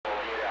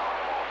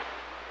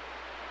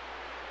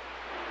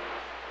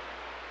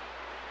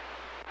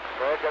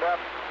crank it up.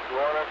 You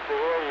want us to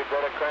hear, you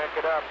better crank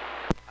it up.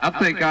 I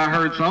think I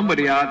heard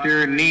somebody out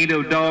there in need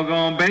of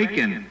doggone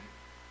bacon.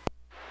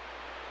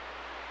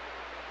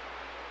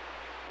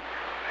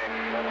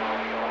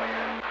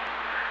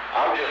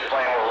 I'm just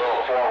playing with a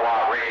little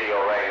 4-watt radio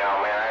right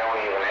now, man. I don't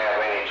even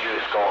have any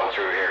juice going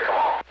through here. Come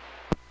on.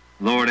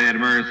 Lord have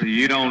mercy,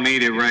 you don't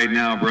need it right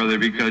now, brother,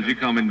 because you're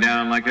coming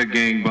down like a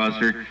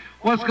gangbuster.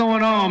 What's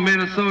going on,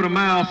 Minnesota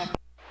Mouse?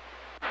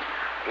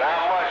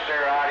 Not much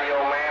there,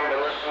 Audio Man. Been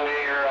listening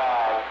to your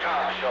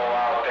talk show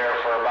out there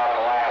for about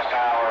the last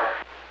hour.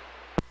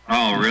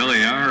 Oh,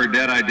 really? I heard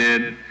that, I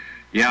did.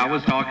 Yeah, I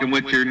was talking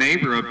with your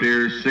neighbor up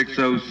there,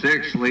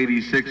 606, Lady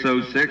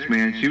 606,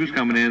 man. She was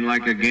coming in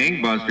like a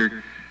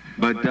gangbuster.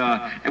 But,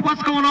 hey,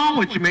 what's going on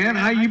with you, man?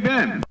 How you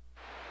been?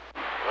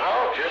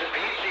 Oh, just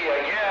peachy,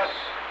 I guess.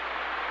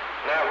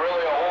 Not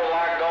really a whole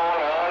lot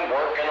going on.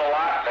 Working a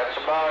lot. That's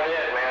about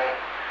it, man.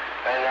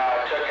 And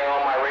took in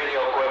all my radio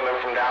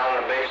equipment from down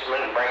in the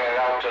basement and bringing it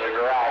out to the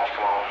garage.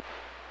 Come on.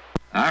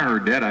 I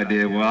heard that, I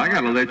did. Well, I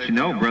got to let you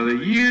know, brother,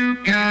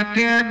 you got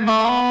that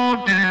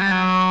ball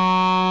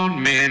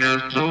down,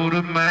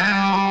 Minnesota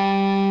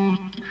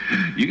Mouse.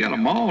 You got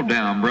them all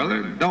down,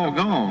 brother.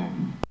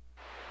 Doggone.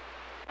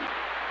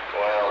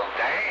 Well,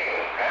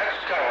 dang, that's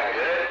kind of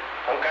good.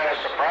 I'm kind of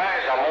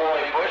surprised. I'm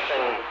only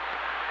pushing,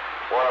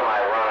 what am I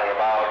running,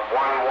 about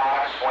 1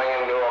 watt,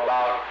 swinging to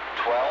about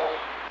 12?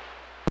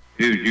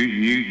 Dude,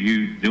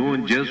 you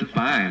doing just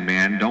fine,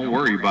 man. Don't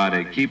worry about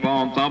it. Keep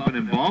on thumping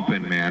and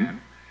bumping, man.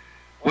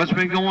 What's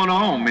been going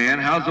on, man?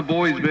 How's the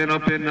boys been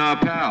up in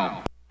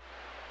Powell?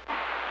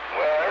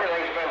 Well,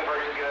 everything's been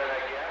pretty good,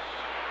 I guess.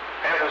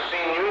 Haven't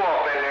seen you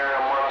up in there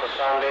in a month of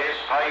Sundays.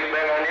 How you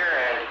been on your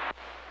end?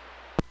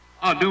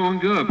 Oh, doing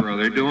good,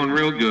 brother. Doing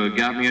real good.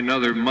 Got me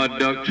another mud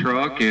duck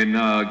truck and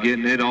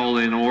getting it all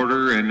in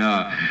order and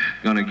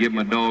gonna get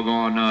my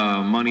doggone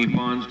money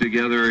funds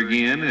together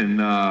again. And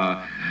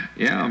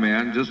yeah,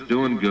 man, just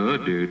doing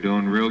good, dude.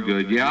 Doing real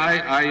good. Yeah,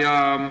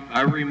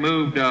 I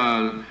removed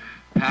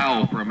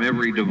Powell from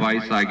every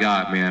device I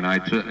got, man.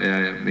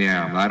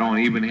 Yeah, I don't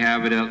even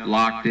have it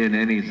locked in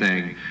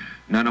anything.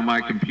 None of my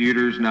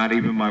computers, not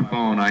even my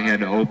phone. I had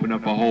to open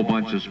up a whole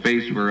bunch of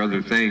space for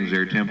other things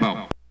there,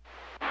 Tempo.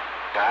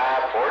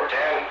 Poor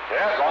Tim.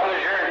 Yeah, as long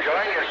as you're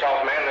enjoying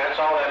yourself, man, that's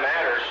all that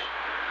matters.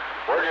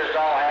 We're just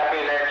all happy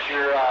that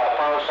you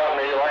found something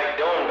that you like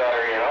doing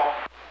better, you know?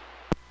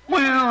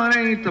 Well, it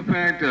ain't the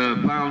fact that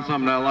I found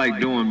something I like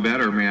doing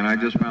better, man. I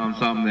just found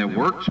something that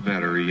works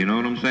better, you know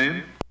what I'm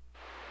saying?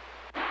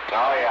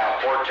 Oh, yeah,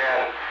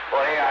 410.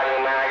 Well, hey,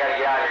 man, I gotta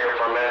get out of here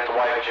for a minute. The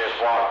wife just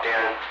walked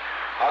in.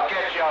 I'll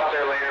catch you out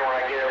there later when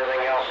I get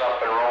everything else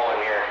up and rolling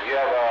here. You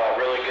have a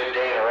really good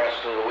day and the rest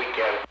of the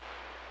weekend.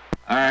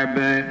 All right,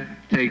 man.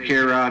 Take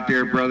care out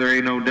there, brother.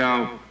 Ain't no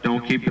doubt.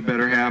 Don't keep the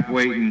better half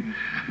waiting.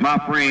 My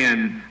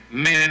friend,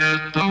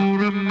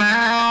 Minnesota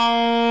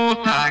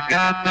Mouse, I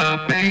got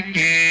the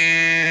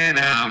bacon.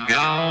 I'm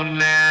gone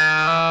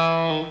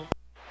now.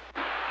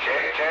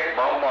 Check,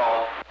 bum,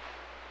 bum.